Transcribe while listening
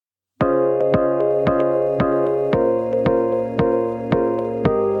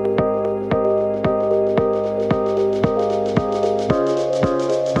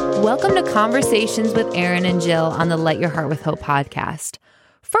Conversations with Aaron and Jill on the Let Your Heart with Hope podcast.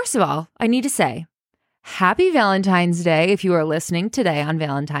 First of all, I need to say, Happy Valentine's Day if you are listening today on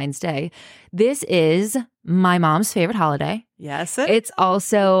Valentine's Day. This is my mom's favorite holiday. Yes. It's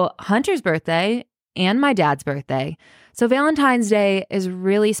also Hunter's birthday and my dad's birthday. So Valentine's Day is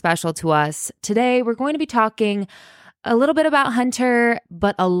really special to us. Today, we're going to be talking a little bit about Hunter,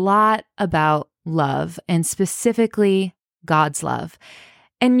 but a lot about love, and specifically God's love.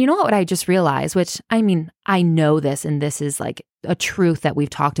 And you know what I just realized, which I mean, I know this, and this is like a truth that we've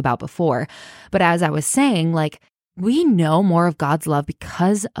talked about before. But as I was saying, like, we know more of God's love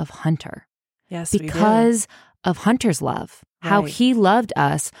because of Hunter. Yes, because of Hunter's love, how he loved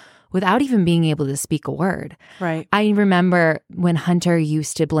us without even being able to speak a word. Right. I remember when Hunter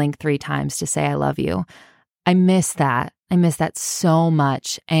used to blink 3 times to say, I love you. I miss that. I miss that so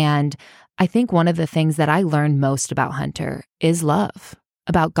much. And I think one of the things that I learned most about Hunter is love,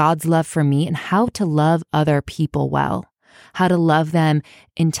 about God's love for me and how to love other people well, how to love them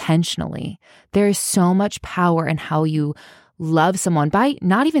intentionally. There is so much power in how you love someone by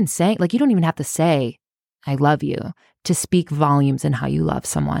not even saying, like, you don't even have to say, I love you, to speak volumes in how you love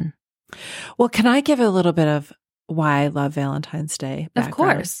someone. Well, can I give a little bit of why I love Valentine's Day background? Of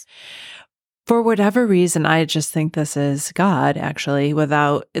course. For whatever reason, I just think this is God, actually,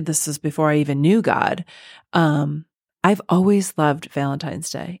 this is before I even knew God. I've always loved Valentine's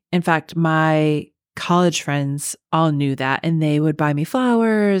Day. In fact, my college friends all knew that, and they would buy me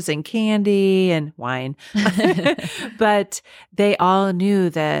flowers and candy and wine. But they all knew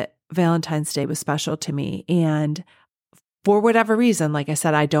that Valentine's Day was special to me. And for whatever reason, like I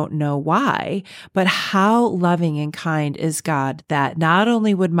said, I don't know why, but how loving and kind is God that not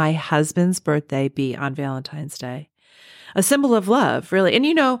only would my husband's birthday be on Valentine's Day, a symbol of love, really. And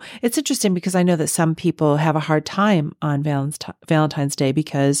you know, it's interesting because I know that some people have a hard time on Valentine's Day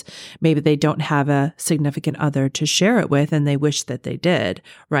because maybe they don't have a significant other to share it with and they wish that they did,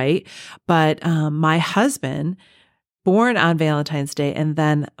 right? But my husband, born on Valentine's Day, and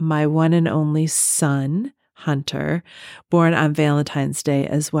then my one and only son, Hunter, born on Valentine's Day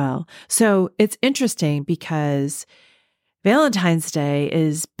as well. So it's interesting because Valentine's Day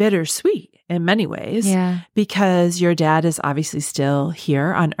is bittersweet in many ways, because your dad is obviously still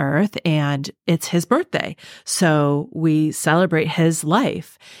here on earth and it's his birthday. So we celebrate his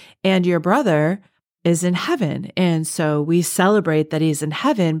life, and your brother is in heaven. And so we celebrate that he's in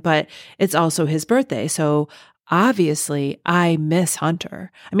heaven, but it's also his birthday. So obviously, I miss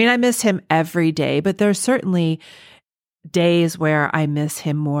Hunter. I mean, I miss him every day, but there's certainly days where I miss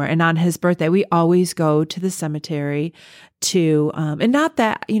him more. And on his birthday, we always go to the cemetery and not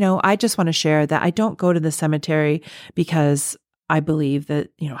that, you know, I just want to share that I don't go to the cemetery because I believe that,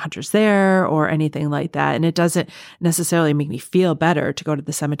 you know, Hunter's there or anything like that. And it doesn't necessarily make me feel better to go to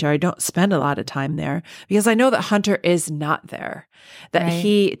the cemetery. I don't spend a lot of time there because I know that Hunter is not there, that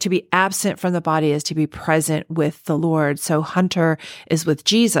to be absent from the body is to be present with the Lord. So Hunter is with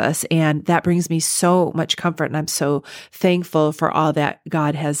Jesus, and that brings me so much comfort. And I'm so thankful for all that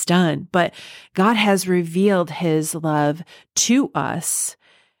God has done. But God has revealed his love to us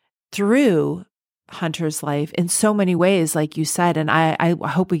through Hunter's life in so many ways, like you said, and I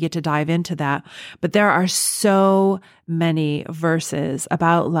hope we get to dive into that. But there are so many verses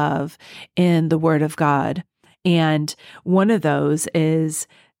about love in the Word of God. And one of those is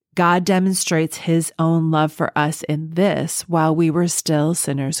God demonstrates his own love for us in this: while we were still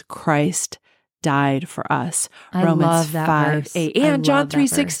sinners, Christ died for us. I Romans love that 5:8 and John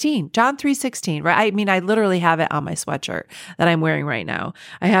 3:16. John 3:16, right? I mean, I literally have it on my sweatshirt that I'm wearing right now.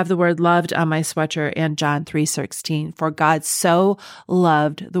 I have the word loved on my sweatshirt and John 3:16. For God so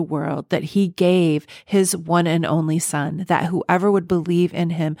loved the world that he gave his one and only son, that whoever would believe in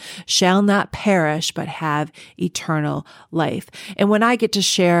him shall not perish, but have eternal life. And when I get to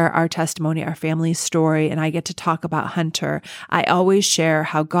share our testimony, our family story, and I get to talk about Hunter, I always share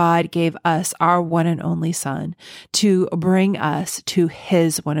how God gave us our one and only son to bring us to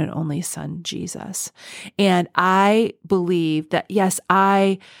his one and only son, Jesus. And I believe that, yes,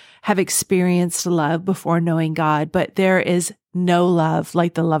 I have experienced love before knowing God, but there is no love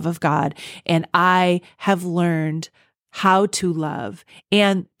like the love of God. And I have learned how to love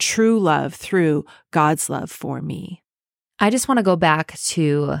and true love through God's love for me. I just want to go back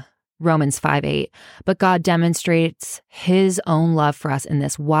to Romans 5:8, but God demonstrates his own love for us in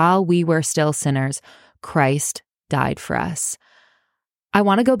this: while we were still sinners, Christ died for us. I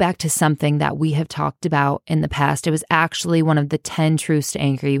want to go back to something that we have talked about in the past. It was actually one of the 10 truths to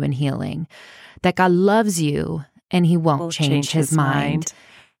anchor you in healing, that God loves you and he won't change his mind.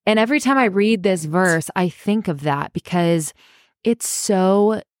 And every time I read this verse, I think of that because it's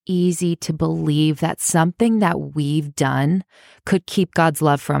so easy to believe that something that we've done could keep God's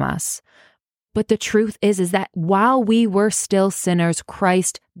love from us. But the truth is that while we were still sinners,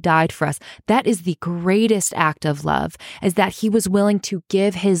 Christ died for us. That is the greatest act of love, is that he was willing to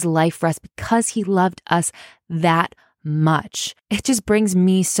give his life for us because he loved us that much. It just brings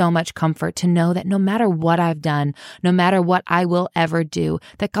me so much comfort to know that no matter what I've done, no matter what I will ever do,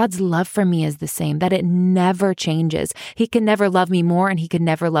 that God's love for me is the same, that it never changes. He can never love me more and he can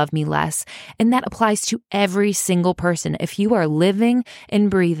never love me less. And that applies to every single person. If you are living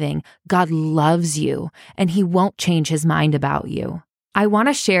and breathing, God loves you and he won't change his mind about you. I want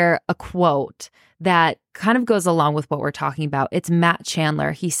to share a quote that kind of goes along with what we're talking about. It's Matt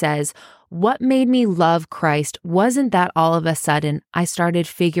Chandler. He says, "What made me love Christ wasn't that all of a sudden I started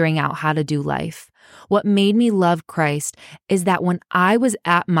figuring out how to do life. What made me love Christ is that when I was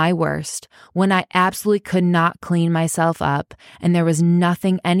at my worst, when I absolutely could not clean myself up and there was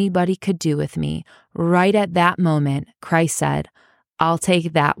nothing anybody could do with me, right at that moment, Christ said, 'I'll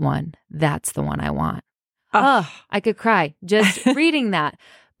take that one. That's the one I want.'" Oh, I could cry just reading that.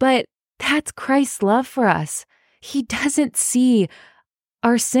 But that's Christ's love for us. He doesn't see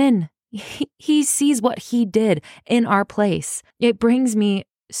our sin. He sees what he did in our place. It brings me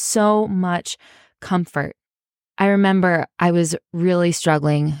so much comfort. I remember I was really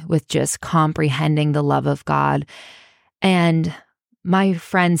struggling with just comprehending the love of God. And my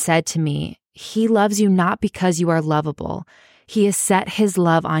friend said to me, "He loves you not because you are lovable. He has set his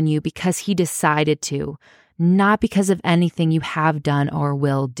love on you because he decided to, not because of anything you have done or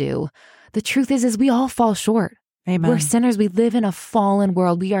will do." The truth is we all fall short. Amen. We're sinners. We live in a fallen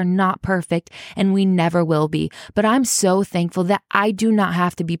world. We are not perfect and we never will be. But I'm so thankful that I do not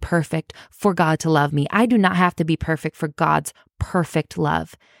have to be perfect for God to love me. I do not have to be perfect for God's perfect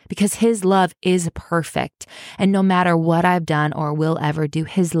love because his love is perfect. And no matter what I've done or will ever do,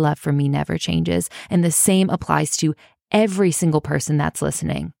 his love for me never changes. And the same applies to every single person that's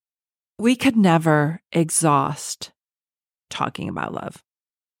listening. We could never exhaust talking about love,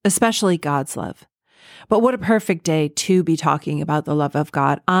 especially God's love. But what a perfect day to be talking about the love of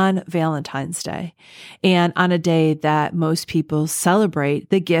God on Valentine's Day and on a day that most people celebrate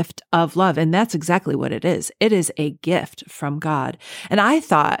the gift of love. And that's exactly what it is. It is a gift from God. And I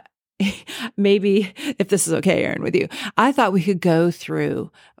thought, maybe if this is okay, Erin, with you, I thought we could go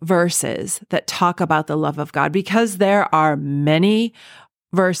through verses that talk about the love of God because there are many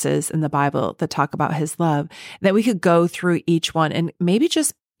verses in the Bible that talk about his love, that we could go through each one and maybe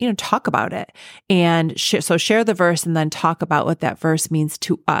just, talk about it and share the verse and then talk about what that verse means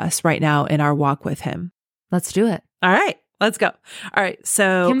to us right now in our walk with him. Let's do it. All right, let's go. All right.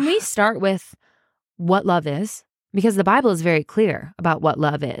 So can we start with what love is? Because the Bible is very clear about what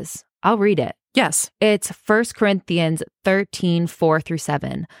love is. I'll read it. Yes. It's 1 Corinthians 13,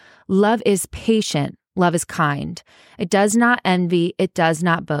 4-7. Love is patient. Love is kind. It does not envy. It does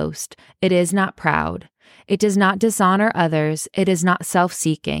not boast. It is not proud. It does not dishonor others. It is not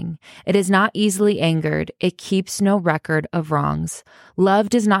self-seeking. It is not easily angered. It keeps no record of wrongs. Love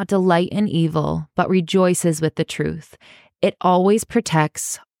does not delight in evil, but rejoices with the truth. It always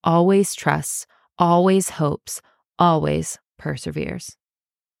protects, always trusts, always hopes, always perseveres.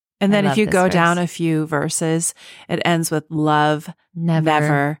 And then if you go down a few verses, it ends with love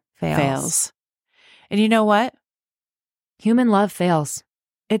never fails. And you know what? Human love fails.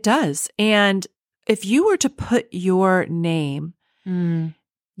 It does. And if you were to put your name in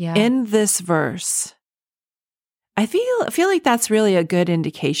this verse, I feel like that's really a good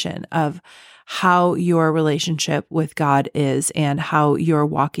indication of how your relationship with God is and how you're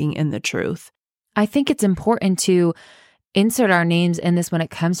walking in the truth. I think it's important to insert our names in this when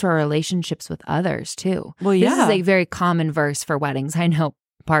it comes to our relationships with others too. Well, yeah. This is a very common verse for weddings. I know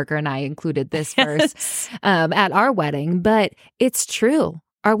Parker and I included this verse at our wedding, but it's true.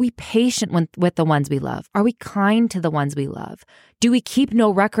 Are we patient with the ones we love? Are we kind to the ones we love? Do we keep no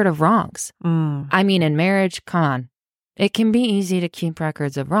record of wrongs? I mean, in marriage, come on. It can be easy to keep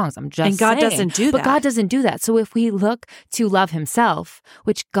records of wrongs. I'm just saying. And God doesn't do that. But God doesn't do that. So if we look to love himself,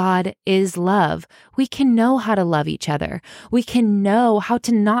 which God is love, we can know how to love each other. We can know how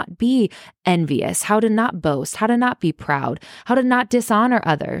to not be envious, how to not boast, how to not be proud, how to not dishonor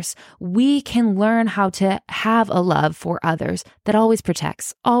others. We can learn how to have a love for others that always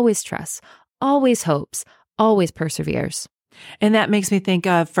protects, always trusts, always hopes, always perseveres. And that makes me think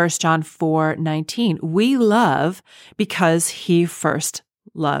of 1 John 4:19. We love because he first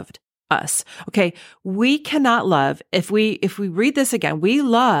loved us. Okay. We cannot love. If we read this again, we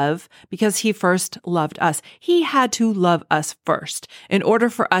love because he first loved us. He had to love us first in order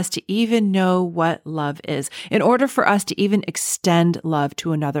for us to even know what love is, in order for us to even extend love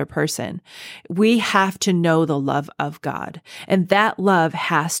to another person. We have to know the love of God, and that love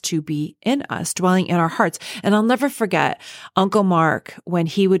has to be in us, dwelling in our hearts. And I'll never forget Uncle Mark, when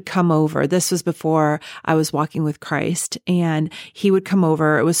he would come over. This was before I was walking with Christ, and he would come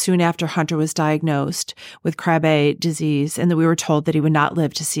over. It was soon after Hunter was diagnosed with Krabbe disease, and that we were told that he would not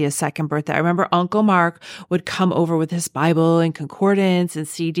live to see his second birthday. I remember Uncle Mark would come over with his Bible and concordance and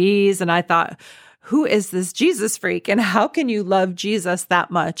CDs, and I thought, who is this Jesus freak? And how can you love Jesus that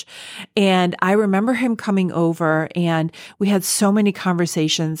much? And I remember him coming over, and we had so many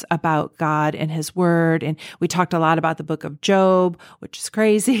conversations about God and his word. And we talked a lot about the book of Job, which is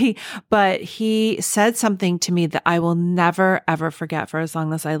crazy, but he said something to me that I will never, ever forget for as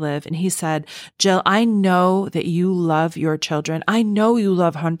long as I live. And he said, Jill, I know that you love your children. I know you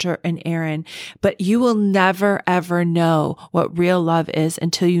love Hunter and Aaron, but you will never, ever know what real love is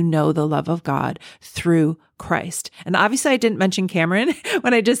until you know the love of God through Christ. And obviously I didn't mention Cameron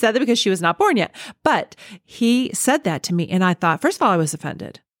when I just said that because she was not born yet, but he said that to me. And I thought, first of all, I was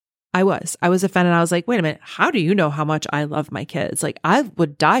offended. I was offended. I was like, wait a minute. How do you know how much I love my kids? Like, I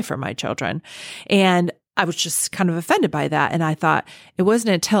would die for my children. And I was just kind of offended by that. And I thought it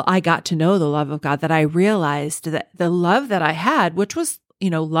wasn't until I got to know the love of God that I realized that the love that I had, which was,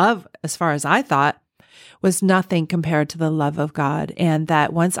 love as far as I thought, was nothing compared to the love of God. And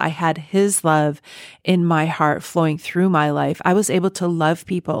that once I had his love in my heart flowing through my life, I was able to love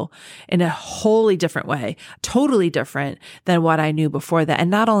people in a wholly different way, totally different than what I knew before that.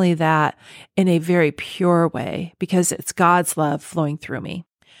 And not only that, in a very pure way, because it's God's love flowing through me.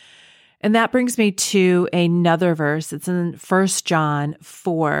 And that brings me to another verse. It's in 1 John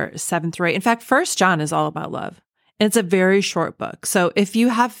 4, 7 through 8. In fact, 1 John is all about love. And it's a very short book. So if you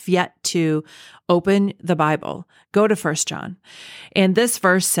have yet to open the Bible, go to 1 John. And this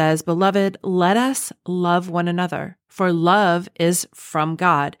verse says, Beloved, let us love one another, for love is from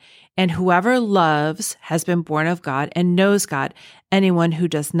God. And whoever loves has been born of God and knows God. Anyone who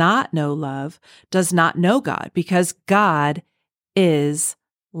does not know love does not know God, because God is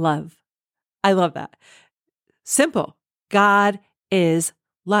love. I love that. Simple. God is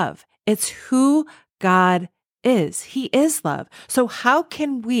love. It's who God is. He is love. So how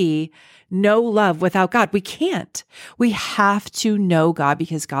can we know love without God? We can't. We have to know God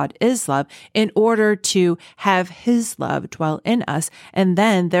because God is love in order to have his love dwell in us and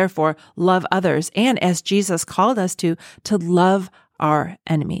then therefore love others. And as Jesus called us to love our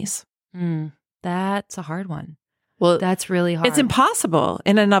enemies. That's a hard one. Well, that's really hard. It's impossible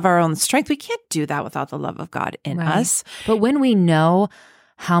in and of our own strength. We can't do that without the love of God in us. But when we know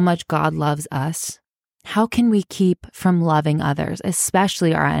how much God loves us, how can we keep from loving others,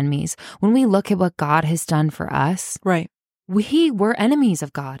 especially our enemies? When we look at what God has done for us, right? We were enemies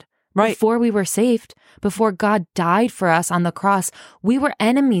of God. Right. Before we were saved, before God died for us on the cross, we were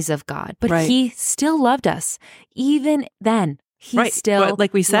enemies of God, but he still loved us. Even then, he still but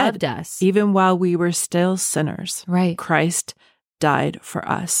like we said, loved us. Even while we were still sinners, right? Christ died for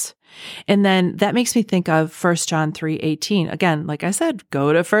us. And then that makes me think of 1 John 3:18. Again, like I said,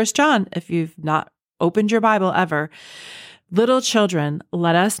 go to 1 John if you've not opened your Bible ever. Little children,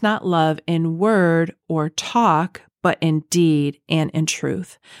 let us not love in word or talk, but in deed and in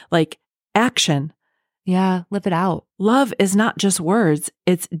truth. Like action. Yeah, live it out. Love is not just words,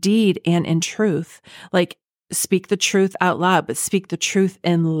 it's deed and in truth. Like speak the truth out loud, but speak the truth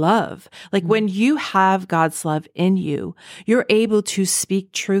in love. Like when you have God's love in you, you're able to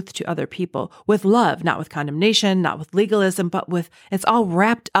speak truth to other people with love, not with condemnation, not with legalism, but with, it's all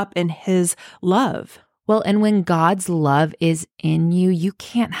wrapped up in his love. Well, and when God's love is in you, you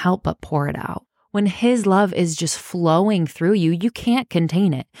can't help but pour it out. When his love is just flowing through you, you can't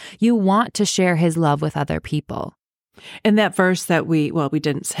contain it. You want to share his love with other people. And that verse that we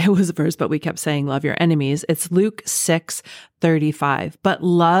didn't say it was a verse, but we kept saying, love your enemies. It's Luke 6:35. But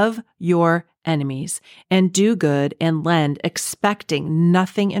love your enemies and do good and lend, expecting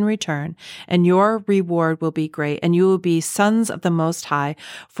nothing in return. And your reward will be great. And you will be sons of the Most High,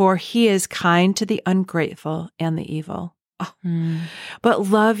 for he is kind to the ungrateful and the evil. Oh. But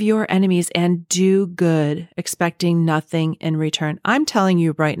love your enemies and do good, expecting nothing in return. I'm telling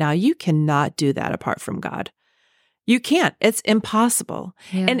you right now, you cannot do that apart from God. You can't. It's impossible.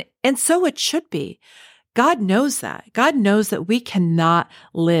 Yeah. And so it should be. God knows that. God knows that we cannot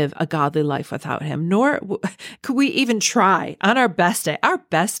live a godly life without him, nor could we even try on our best day. Our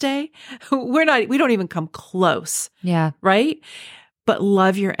best day, we don't even come close. Yeah. Right? but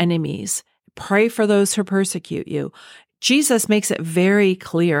love your enemies. Pray for those who persecute you. Jesus makes it very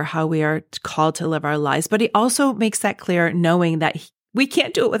clear how we are called to live our lives, but he also makes that clear knowing that we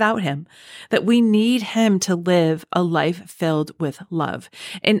can't do it without him, that we need him to live a life filled with love.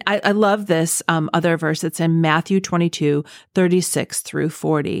 And I love this other verse. It's in Matthew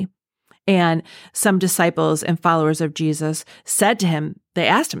 22:36-40. And some disciples and followers of Jesus said to him, they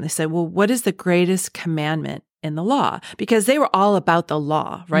asked him, they said, well, what is the greatest commandment in the law? Because they were all about the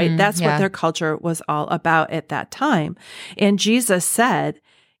law, right? That's what their culture was all about at that time. And Jesus said,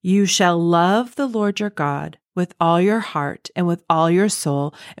 you shall love the Lord your God with all your heart and with all your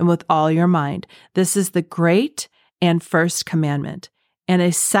soul and with all your mind. This is the great and first commandment. And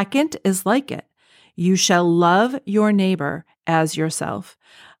a second is like it. You shall love your neighbor as yourself.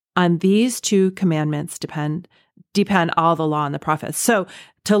 On these two commandments depend all the law and the prophets. So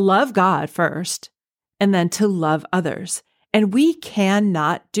to love God first, and then to love others. And we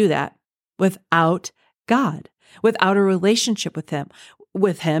cannot do that without God, without a relationship with him,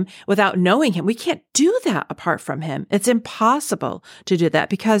 without knowing him. We can't do that apart from him. It's impossible to do that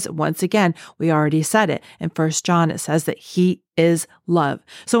because, once again, we already said it. In 1 John, it says that he is love.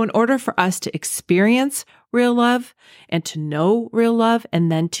 So in order for us to experience real love and to know real love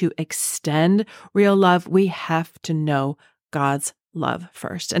and then to extend real love, we have to know God's love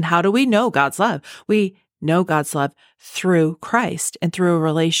first. And how do we know God's love? We know God's love through Christ and through a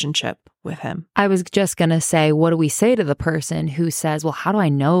relationship with him. I was just going to say, what do we say to the person who says, well, how do I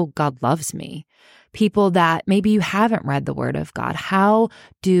know God loves me? People that maybe you haven't read the word of God. How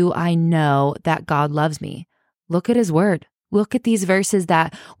do I know that God loves me? Look at his word. Look at these verses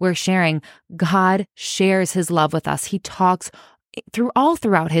that we're sharing. God shares his love with us. He talks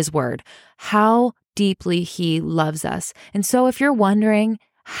throughout his word, how deeply he loves us. And so if you're wondering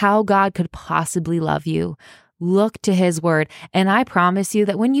how God could possibly love you, look to his word. And I promise you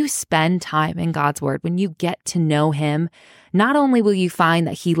that when you spend time in God's word, when you get to know him, not only will you find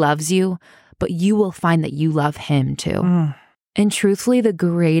that he loves you, but you will find that you love him too. And truthfully, the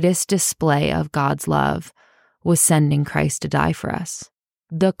greatest display of God's love was sending Christ to die for us.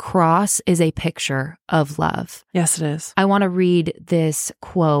 The cross is a picture of love. Yes, it is. I want to read this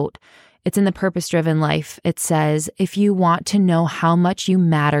quote. It's in The Purpose-Driven Life. It says, if you want to know how much you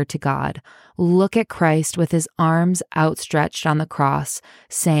matter to God, look at Christ with his arms outstretched on the cross,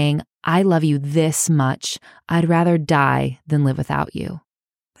 saying, I love you this much. I'd rather die than live without you.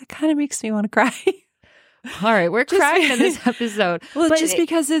 That kind of makes me want to cry. All right, we're crying in this episode. Well, just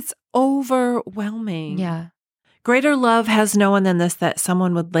because it's overwhelming. Yeah. Greater love has no one than this, that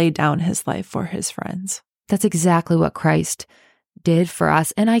someone would lay down his life for his friends. That's exactly what Christ did for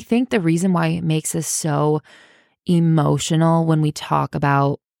us. And I think the reason why it makes us so emotional when we talk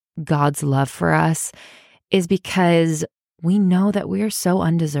about God's love for us is because we know that we are so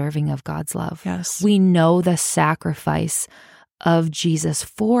undeserving of God's love. Yes. We know the sacrifice of Jesus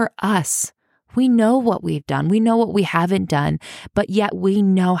for us. We know what we've done. We know what we haven't done, but yet we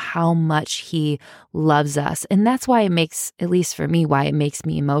know how much he loves us. And that's why it makes, at least for me, why it makes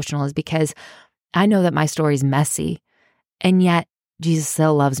me emotional is because I know that my story's messy, and yet Jesus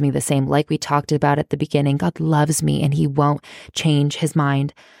still loves me the same. Like we talked about at the beginning, God loves me and he won't change his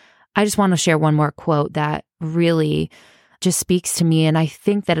mind. I just want to share one more quote that really just speaks to me. And I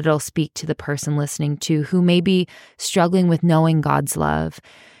think that it'll speak to the person listening too, who may be struggling with knowing God's love.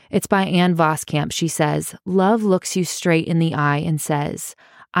 It's by Ann Voskamp. She says, love looks you straight in the eye and says,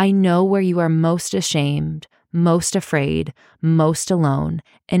 I know where you are most ashamed, most afraid, most alone,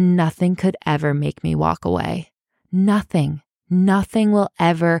 and nothing could ever make me walk away. Nothing will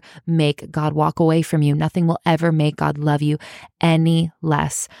ever make God walk away from you. Nothing will ever make God love you any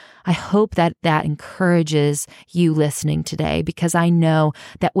less. I hope that that encourages you listening today, because I know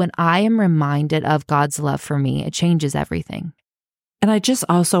that when I am reminded of God's love for me, it changes everything. And I just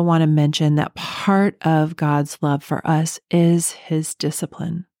also want to mention that part of God's love for us is his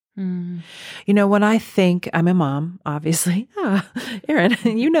discipline. You know, when I think, I'm a mom, obviously. Erin,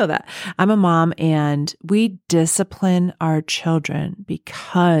 you know that. I'm a mom, and we discipline our children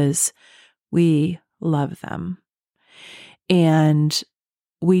because we love them. And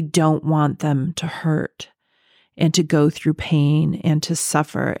we don't want them to hurt and to go through pain and to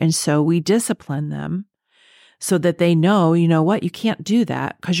suffer. And so we discipline them so that they know, you know what, you can't do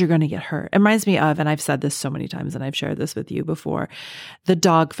that because you're going to get hurt. It reminds me of, and I've said this so many times and I've shared this with you before, the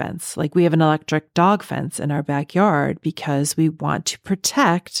dog fence. Like we have an electric dog fence in our backyard because we want to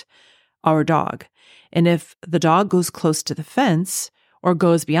protect our dog. And if the dog goes close to the fence or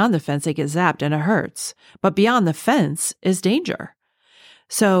goes beyond the fence, they get zapped and it hurts. But beyond the fence is danger.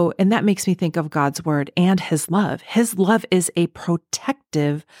 So, and that makes me think of God's word and his love. His love is a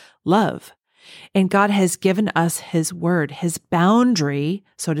protective love. And God has given us his word, his boundary,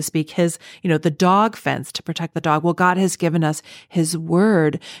 so to speak, his, the dog fence to protect the dog. Well, God has given us his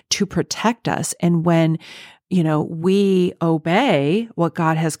word to protect us. And when, we obey what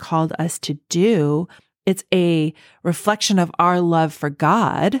God has called us to do, it's a reflection of our love for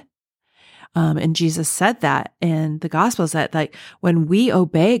God. And Jesus said that in the Gospels that when we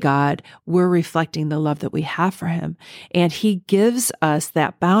obey God, we're reflecting the love that we have for him. And he gives us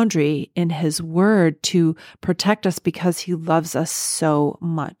that boundary in his word to protect us because he loves us so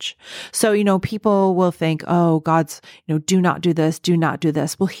much. So, people will think, oh, God's, do not do this, do not do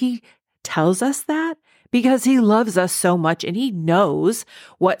this. Well, he tells us that because he loves us so much and he knows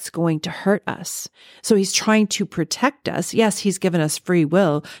what's going to hurt us. So he's trying to protect us. Yes, he's given us free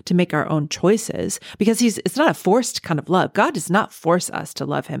will to make our own choices because it's not a forced kind of love. God does not force us to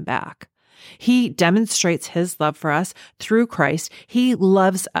love him back. He demonstrates his love for us through Christ. He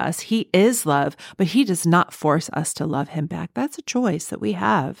loves us. He is love, but he does not force us to love him back. That's a choice that we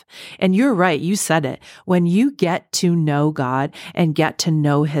have. And you're right. You said it. When you get to know God and get to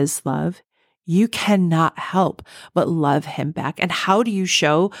know his love, you cannot help but love him back. And how do you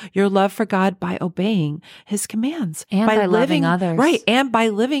show your love for God? By obeying his commands. And by loving others. Right. And by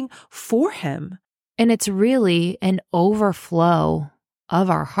living for him. And it's really an overflow of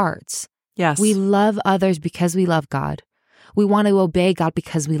our hearts. Yes. We love others because we love God. We want to obey God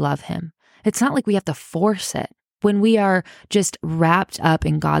because we love him. It's not like we have to force it. When we are just wrapped up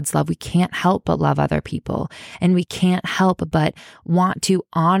in God's love, we can't help but love other people. And we can't help but want to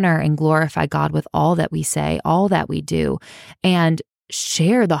honor and glorify God with all that we say, all that we do, and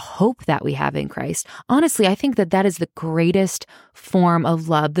share the hope that we have in Christ. Honestly, I think that is the greatest form of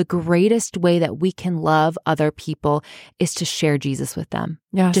love. The greatest way that we can love other people is to share Jesus with them,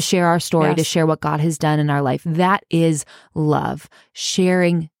 yes. To share our story, yes. To share what God has done in our life. That is love,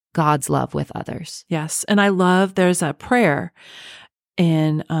 sharing God's love with others. Yes. And I love, there's a prayer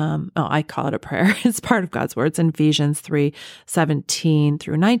in, I call it a prayer. It's part of God's words in Ephesians 3:17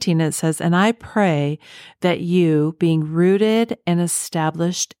 through 19. It says, "And I pray that you, being rooted and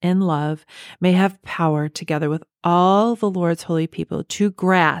established in love, may have power together with all the Lord's holy people to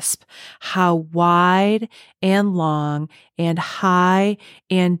grasp how wide and long and high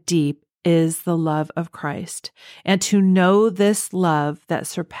and deep is the love of Christ, and to know this love that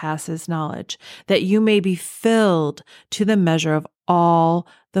surpasses knowledge, that you may be filled to the measure of all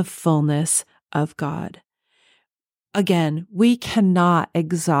the fullness of God." Again, we cannot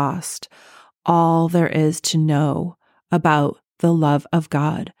exhaust all there is to know about the love of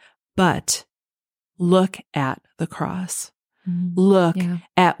God, but look at the cross. Look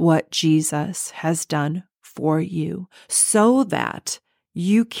at what Jesus has done for you so that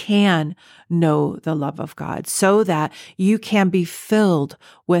you can know the love of God, so that you can be filled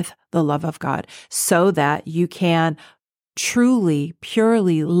with the love of God, so that you can truly,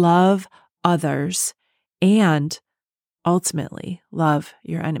 purely love others and ultimately love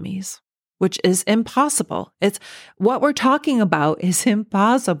your enemies, which is impossible. It's what we're talking about is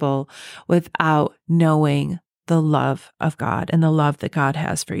impossible without knowing the love of God and the love that God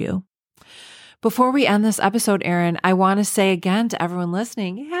has for you. Before we end this episode, Erin, I want to say again to everyone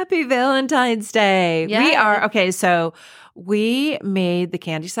listening, Happy Valentine's Day. Yeah. So we made the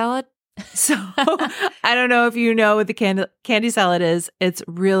candy salad. So I don't know if you know what the candy salad is. It's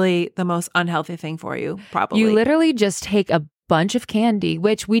really the most unhealthy thing for you, probably. You literally just take a bunch of candy,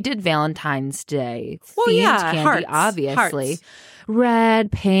 which we did Valentine's Day themed candy, obviously. Hearts.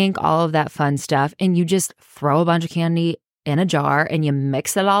 Red, pink, all of that fun stuff. And you just throw a bunch of candy in a jar and you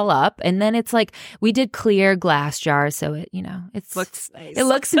mix it all up. And then it's like, we did clear glass jars. So it looks nice. It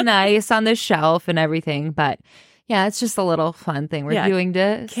looks nice on the shelf and everything. But yeah, it's just a little fun thing we're doing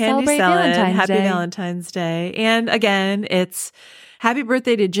to celebrate Valentine's Day. Happy Valentine's Day. And again, it's happy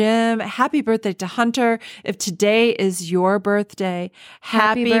birthday to Jim. Happy birthday to Hunter. If today is your birthday,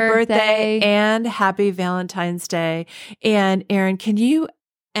 happy birthday and happy Valentine's Day. And Erin, can you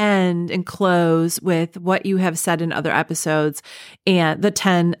end and close with what you have said in other episodes and the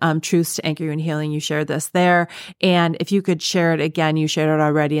 10 truths to anchor you in healing? You shared this there. And if you could share it again, you shared it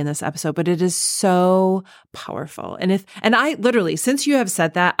already in this episode, but it is so powerful. And I literally, since you have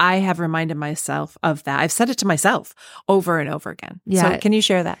said that, I have reminded myself of that. I've said it to myself over and over again. Yeah. So can you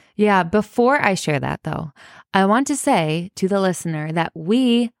share that? Yeah. Before I share that though, I want to say to the listener that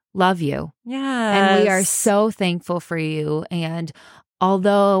we love you. Yeah. And we are so thankful for you and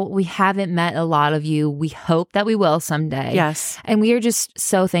although we haven't met a lot of you, we hope that we will someday. Yes. And we are just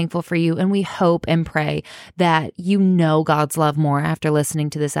so thankful for you. And we hope and pray that you know God's love more after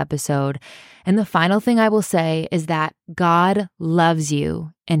listening to this episode. And the final thing I will say is that God loves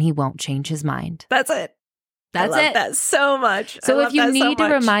you and he won't change his mind. That's it. That's I love it. that so much. So if you need to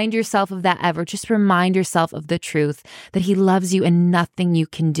remind yourself of that ever, just remind yourself of the truth that he loves you and nothing you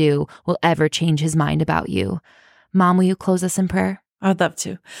can do will ever change his mind about you. Mom, will you close us in prayer? I'd love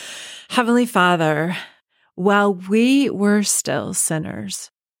to. Heavenly Father, while we were still sinners,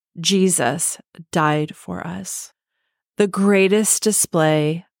 Jesus died for us. The greatest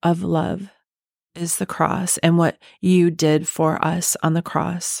display of love is the cross and what you did for us on the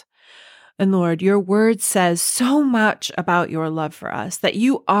cross. And Lord, your word says so much about your love for us, that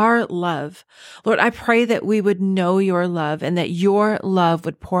you are love. Lord, I pray that we would know your love and that your love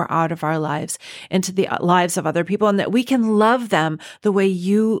would pour out of our lives into the lives of other people, and that we can love them the way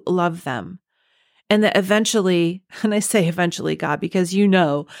you love them. And that eventually, and I say eventually, God, because you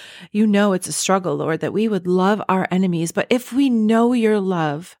know it's a struggle, Lord, that we would love our enemies. But if we know your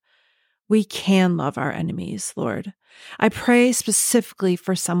love, we can love our enemies, Lord. I pray specifically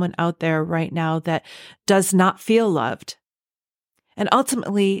for someone out there right now that does not feel loved. And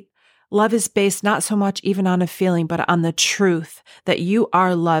ultimately, love is based not so much even on a feeling, but on the truth that you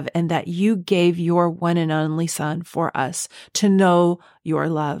are love and that you gave your one and only Son for us to know your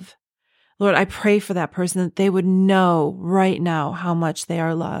love. Lord, I pray for that person that they would know right now how much they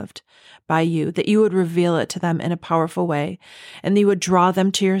are loved by you, that you would reveal it to them in a powerful way, and you would draw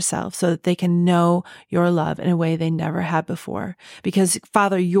them to yourself so that they can know your love in a way they never had before. Because,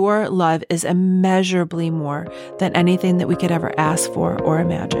 Father, your love is immeasurably more than anything that we could ever ask for or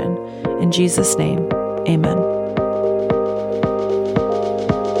imagine. In Jesus' name, amen.